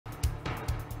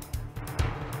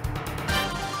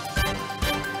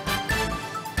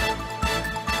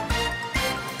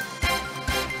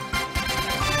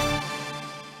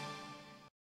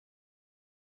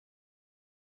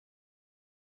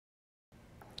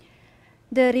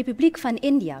De Republiek van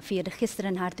India vierde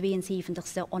gisteren haar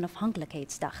 72e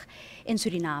onafhankelijkheidsdag. In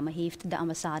Suriname heeft de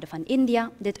ambassade van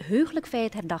India dit heugelijk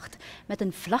feit herdacht met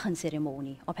een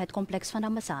vlaggenceremonie op het complex van de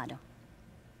ambassade.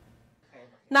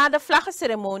 Na de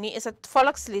vlaggenceremonie is het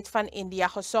volkslied van India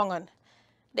gezongen.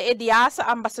 De Indiase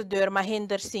ambassadeur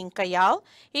Mahinder Singh Kayal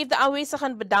heeft de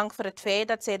aanwezigen bedankt voor het feit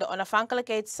dat zij de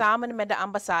onafhankelijkheid samen met de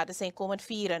ambassade zijn komen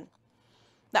vieren.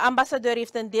 De ambassadeur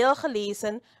heeft een deel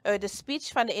gelezen uit de speech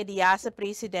van de Indiase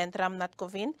president Ramnath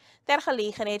Kovind ter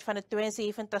gelegenheid van de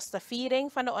 72e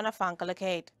viering van de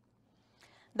onafhankelijkheid.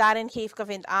 Daarin geeft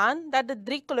Kovind aan dat de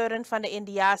 3 kleuren van de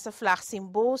Indiase vlag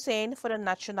symbool zijn voor de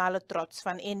nationale trots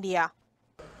van India.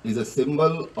 Is a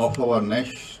symbol of our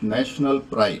national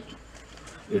pride.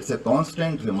 It's a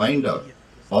constant reminder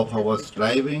of our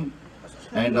striving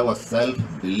and our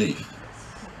self-belief.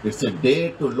 It's a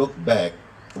day to look back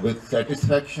with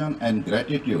satisfaction and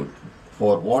gratitude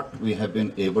for what we have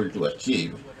been able to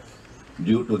achieve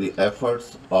due to the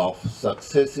efforts of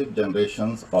successive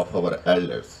generations of our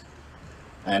elders.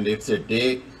 And it's a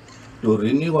day to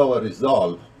renew our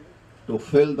resolve to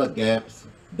fill the gaps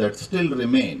that still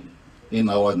remain in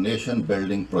our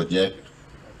nation-building project,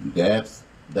 gaps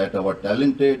that our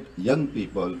talented young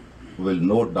people will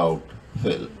no doubt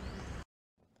fill.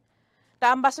 De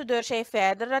ambassadeur zei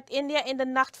verder dat India in de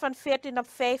nacht van 14 op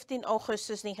 15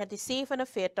 augustus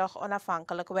 1947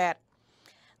 onafhankelijk werd.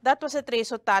 Dat was het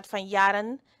resultaat van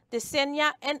jaren,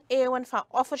 decennia en eeuwen van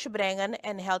offers brengen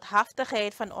en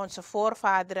heldhaftigheid van onze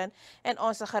voorvaderen en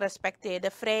onze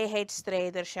gerespecteerde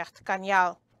vrijheidsstrijders, zegt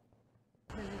Kanyal.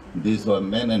 These were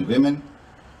men and women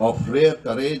of rare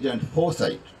courage and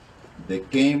foresight. They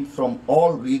came from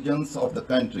all regions of the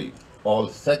country, all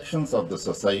sections of the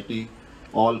society,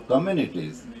 all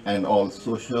communities, and all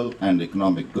social and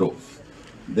economic groups.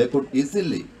 They could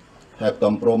easily have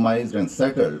compromised and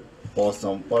settled for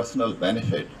some personal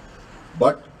benefit,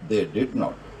 but they did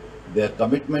not. Their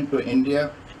commitment to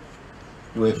India,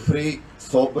 to a free,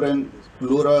 sovereign,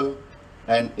 plural,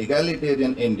 and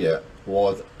egalitarian India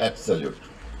was absolute.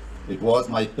 It was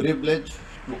my privilege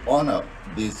to honor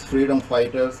these freedom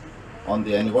fighters on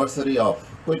the anniversary of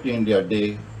Quit India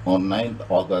Day on 9th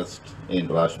August in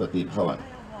Rashtrapati Bhavan.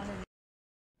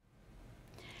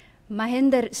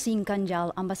 Mahinder Singh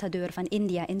Kayal, ambassadeur van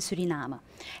India in Suriname.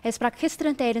 Hij sprak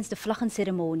gisteren tijdens de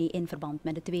vlaggenceremonie in verband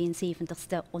met de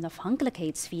 72e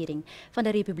onafhankelijkheidsviering van de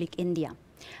Republiek India.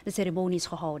 De ceremonie is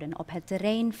gehouden op het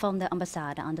terrein van de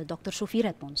ambassade aan de Dr. Sophie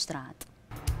Redmondstraat.